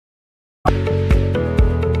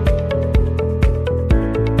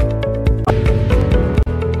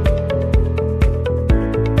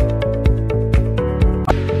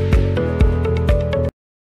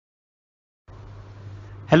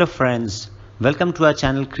Hello friends, welcome to our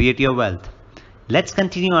channel Create Your Wealth. Let's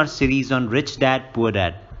continue our series on Rich Dad, Poor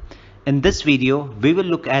Dad. In this video, we will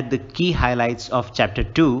look at the key highlights of chapter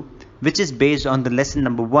 2, which is based on the lesson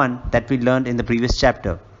number 1 that we learned in the previous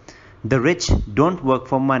chapter. The rich don't work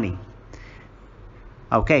for money.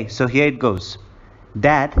 Okay, so here it goes.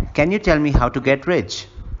 Dad, can you tell me how to get rich?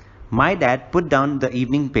 My dad put down the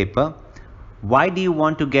evening paper. Why do you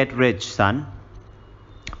want to get rich, son?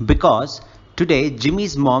 Because today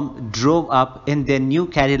Jimmy's mom drove up in their new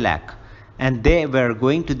Cadillac and they were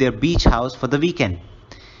going to their beach house for the weekend.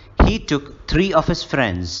 He took 3 of his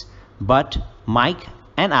friends, but Mike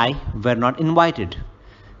and I were not invited.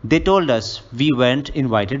 They told us we weren't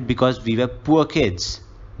invited because we were poor kids.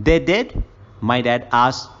 They did? My dad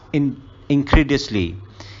asked incredulously.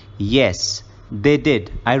 Yes, they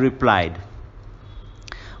did, I replied.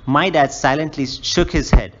 My dad silently shook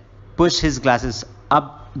his head, pushed his glasses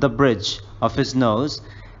up the bridge of his nose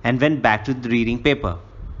and went back to the reading paper.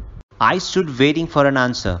 I stood waiting for an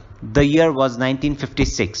answer. The year was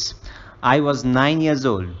 1956. I was 9 years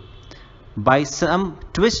old. By some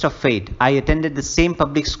twist of fate, I attended the same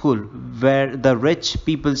public school where the rich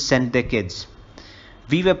people sent their kids.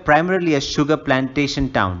 We were primarily a sugar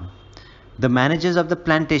plantation town. The managers of the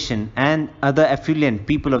plantation and other affluent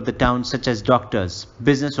people of the town, such as doctors,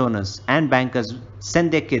 business owners, and bankers,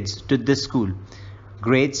 sent their kids to this school,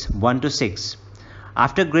 grades 1 to 6.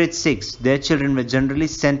 After grade 6, their children were generally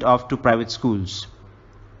sent off to private schools.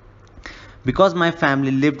 Because my family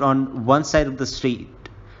lived on one side of the street,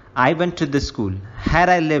 I went to this school. Had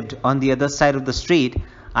I lived on the other side of the street,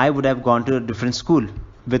 I would have gone to a different school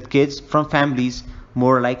with kids from families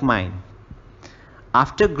more like mine.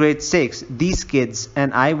 After grade 6, these kids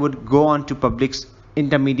and I would go on to public,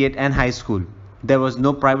 intermediate and high school. There was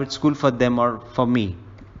no private school for them or for me.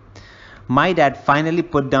 My dad finally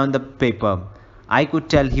put down the paper. I could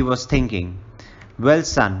tell he was thinking. Well,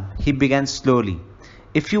 son, he began slowly.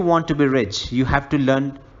 If you want to be rich, you have to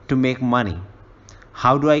learn to make money.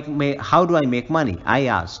 How do I make money? I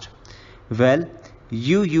asked. Well,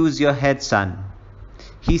 you use your head, son,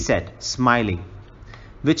 he said, smiling,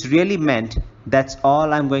 which really meant that's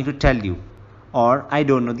all I'm going to tell you, or I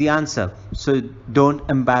don't know the answer, so don't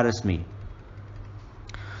embarrass me.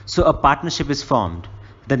 So a partnership is formed.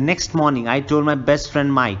 The next morning, I told my best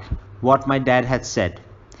friend Mike what my dad had said.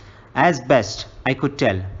 As best I could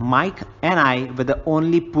tell, Mike and I were the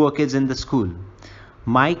only poor kids in the school.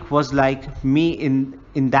 Mike was like me in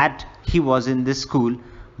that he was in this school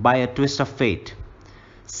by a twist of fate.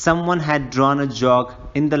 Someone had drawn a jog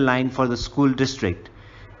in the line for the school district,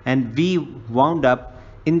 and we wound up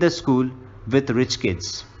in the school with rich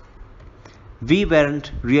kids. We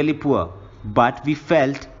weren't really poor, but we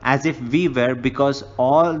felt as if we were because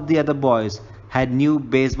all the other boys had new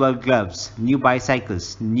baseball gloves, new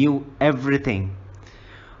bicycles, new everything.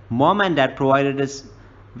 Mom and dad provided us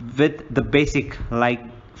with the basic like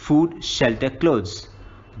food, shelter, clothes.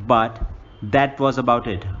 But that was about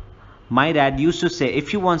it. My dad used to say,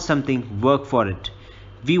 if you want something, work for it.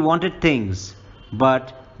 We wanted things,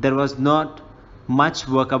 but there was not much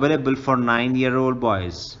work available for 9-year-old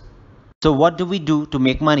boys. So what do we do to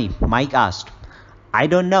make money? Mike asked. I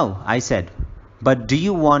don't know, I said. But do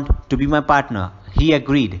you want to be my partner? He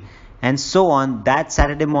agreed. And so on that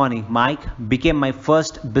Saturday morning, Mike became my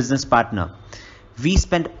first business partner. We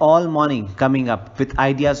spent all morning coming up with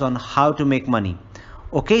ideas on how to make money.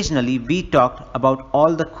 Occasionally, we talked about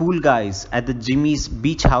all the cool guys at the Jimmy's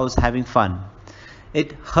beach house having fun.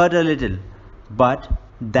 It hurt a little, but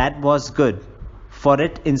that was good, for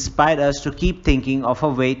it inspired us to keep thinking of a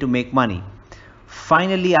way to make money.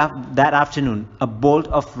 Finally, that afternoon, a bolt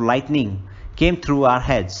of lightning came through our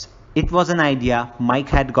heads. It was an idea Mike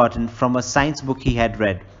had gotten from a science book he had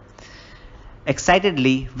read.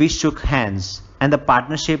 Excitedly, we shook hands, and the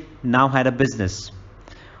partnership now had a business.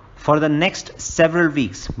 For the next several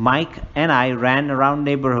weeks, Mike and I ran around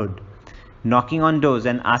the neighborhood, knocking on doors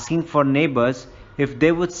and asking for neighbors if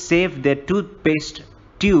they would save their toothpaste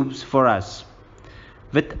tubes for us.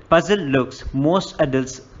 With puzzled looks, most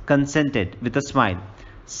adults consented with a smile.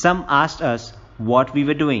 Some asked us what we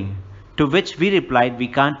were doing, to which we replied, we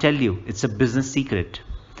can't tell you, it's a business secret.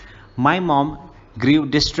 My mom grew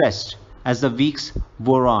distressed as the weeks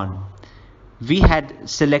wore on. We had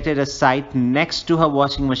selected a site next to her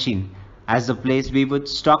washing machine as the place we would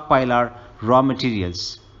stockpile our raw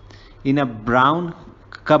materials. In a brown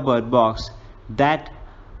cupboard box that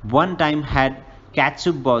one time had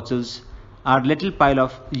catsup bottles, our little pile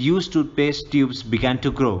of used toothpaste tubes began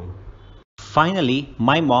to grow. Finally,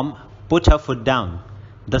 my mom put her foot down.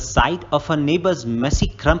 The sight of her neighbor's messy,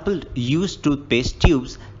 crumpled, used toothpaste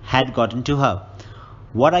tubes had gotten to her.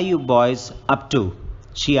 "What are you boys up to?"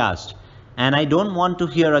 she asked. "And I don't want to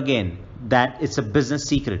hear again that it's a business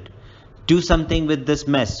secret. Do something with this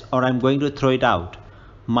mess or I'm going to throw it out."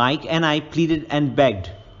 Mike and I pleaded and begged,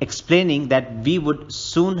 explaining that we would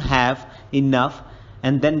soon have enough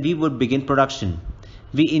and then we would begin production.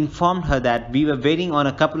 We informed her that we were waiting on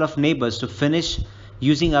a couple of neighbors to finish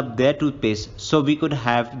using up their toothpaste so we could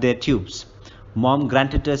have their tubes. Mom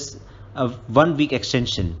granted us a 1 week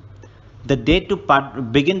extension. The date to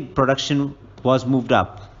begin production was moved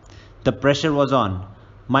up. The pressure was on.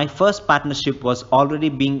 My first partnership was already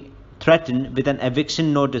being threatened with an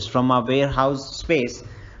eviction notice from our warehouse space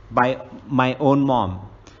by my own mom.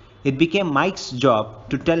 It became Mike's job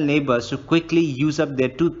to tell neighbors to quickly use up their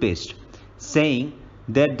toothpaste, saying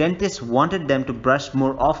their dentist wanted them to brush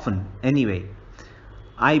more often anyway.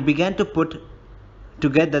 I began to put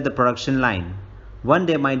together the production line. One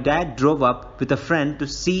day my dad drove up with a friend to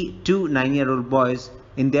see two 9-year-old boys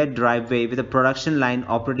in their driveway with a production line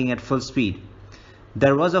operating at full speed.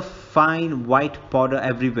 There was a fine white powder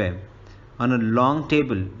everywhere. On a long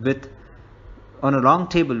table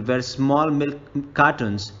were small milk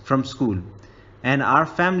cartons from school, and our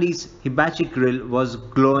family's hibachi grill was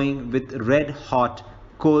glowing with red hot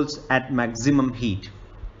coals at maximum heat.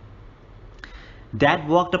 Dad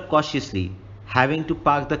walked up cautiously, having to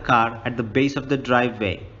park the car at the base of the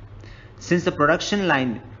driveway. Since the production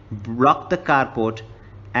line blocked the carport,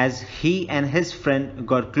 as he and his friend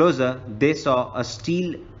got closer, they saw a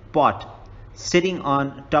steel pot sitting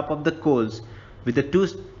on top of the coals with the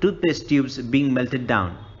toothpaste tubes being melted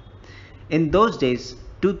down. In those days,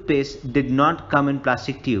 toothpaste did not come in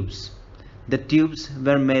plastic tubes. The tubes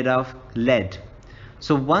were made of lead.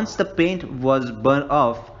 So once the paint was burned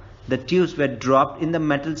off, the tubes were dropped in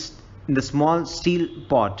the small steel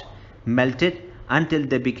pot, melted until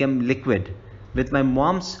they became liquid. With my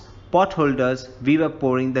mom's pot holders, we were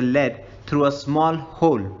pouring the lead through a small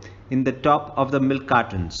hole in the top of the milk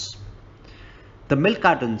cartons. The milk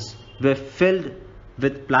cartons were filled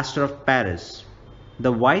with plaster of Paris.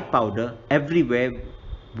 The white powder everywhere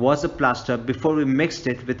was a plaster before we mixed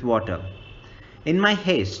it with water. In my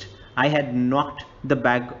haste, I had knocked the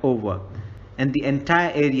bag over, and the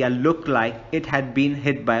entire area looked like it had been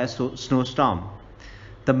hit by a snowstorm.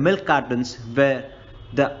 The milk cartons were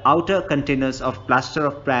the outer containers of plaster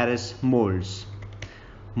of Paris molds.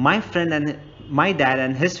 My dad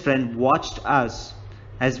and his friend watched us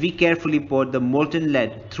as we carefully poured the molten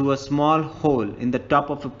lead through a small hole in the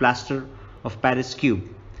top of a plaster of Paris cube.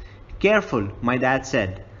 "Careful," my dad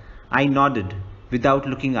said. I nodded without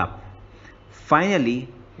looking up. Finally,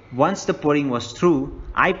 once the pouring was through,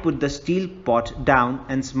 I put the steel pot down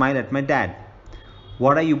and smiled at my dad.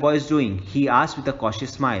 "What are you boys doing?" he asked with a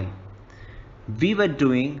cautious smile. "We were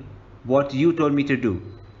doing what you told me to do.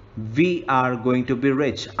 We are going to be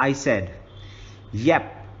rich," I said.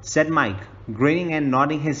 "Yep," said Mike, grinning and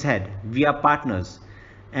nodding his head. "We are partners."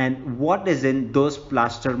 "And what is in those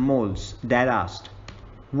plaster molds?" Dad asked.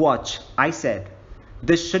 "Watch," I said.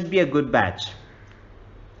 "This should be a good batch."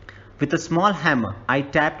 With a small hammer, I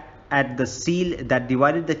tapped at the seal that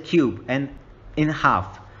divided the cube in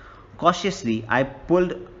half. Cautiously, I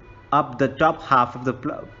pulled up the top half of the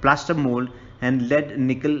plaster mold and lead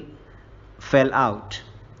nickel fell out.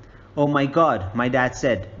 "Oh my God," my dad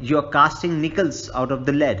said. "You are casting nickels out of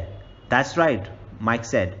the lead." "That's right," Mike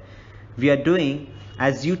said. "We are doing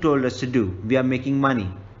as you told us to do. We are making money."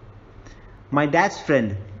 My dad's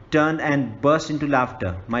friend turned and burst into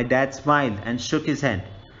laughter. My dad smiled and shook his head.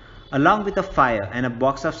 Along with a fire and a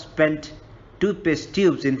box of spent toothpaste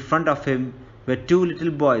tubes in front of him were two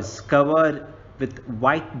little boys covered with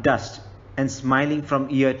white dust and smiling from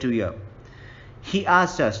ear to ear. He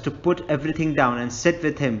asked us to put everything down and sit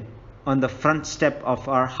with him on the front step of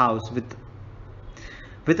our house.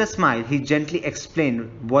 With a smile, he gently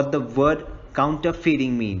explained what the word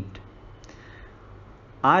counterfeiting meant.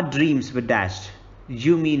 Our dreams were dashed.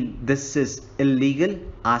 "You mean this is illegal?"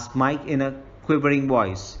 asked Mike in a quivering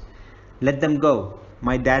voice. "Let them go,"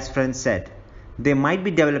 my dad's friend said. "They might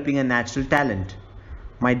be developing a natural talent."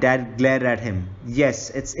 My dad glared at him.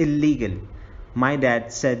 "Yes, it's illegal," my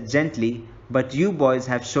dad said gently, "but you boys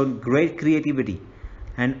have shown great creativity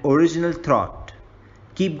and original thought.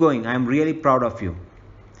 Keep going, I'm really proud of you."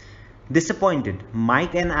 Disappointed,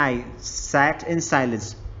 Mike and I sat in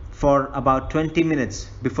silence for about 20 minutes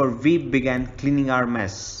before we began cleaning our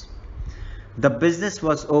mess. The business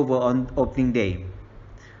was over on opening day.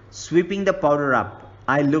 Sweeping the powder up,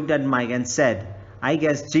 I looked at Mike and said, "I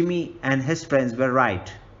guess Jimmy and his friends were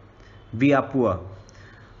right. We are poor."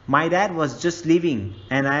 My dad was just leaving,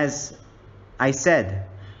 and as I said,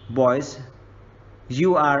 "Boys,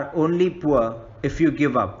 you are only poor if you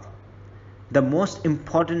give up. The most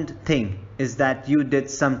important thing is that you did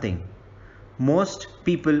something. Most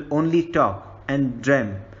people only talk and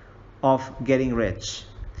dream of getting rich.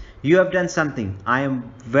 You have done something. I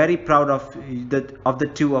am very proud of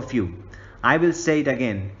the two of you. I will say it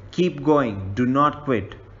again. Keep going. Do not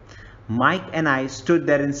quit. Mike and I stood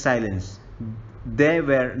there in silence. They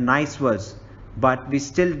were nice words, but we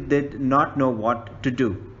still did not know what to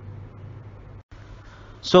do.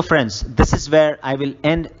 So friends, this is where I will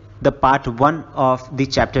end the part 1 of the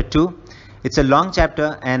chapter 2. It's a long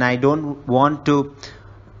chapter and I don't want to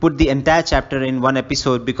put the entire chapter in one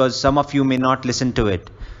episode because some of you may not listen to it.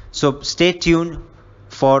 So stay tuned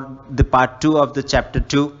for the part 2 of the chapter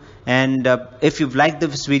 2, and if you've liked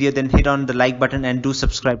this video, then hit on the like button and do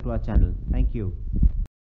subscribe to our channel. Thank you.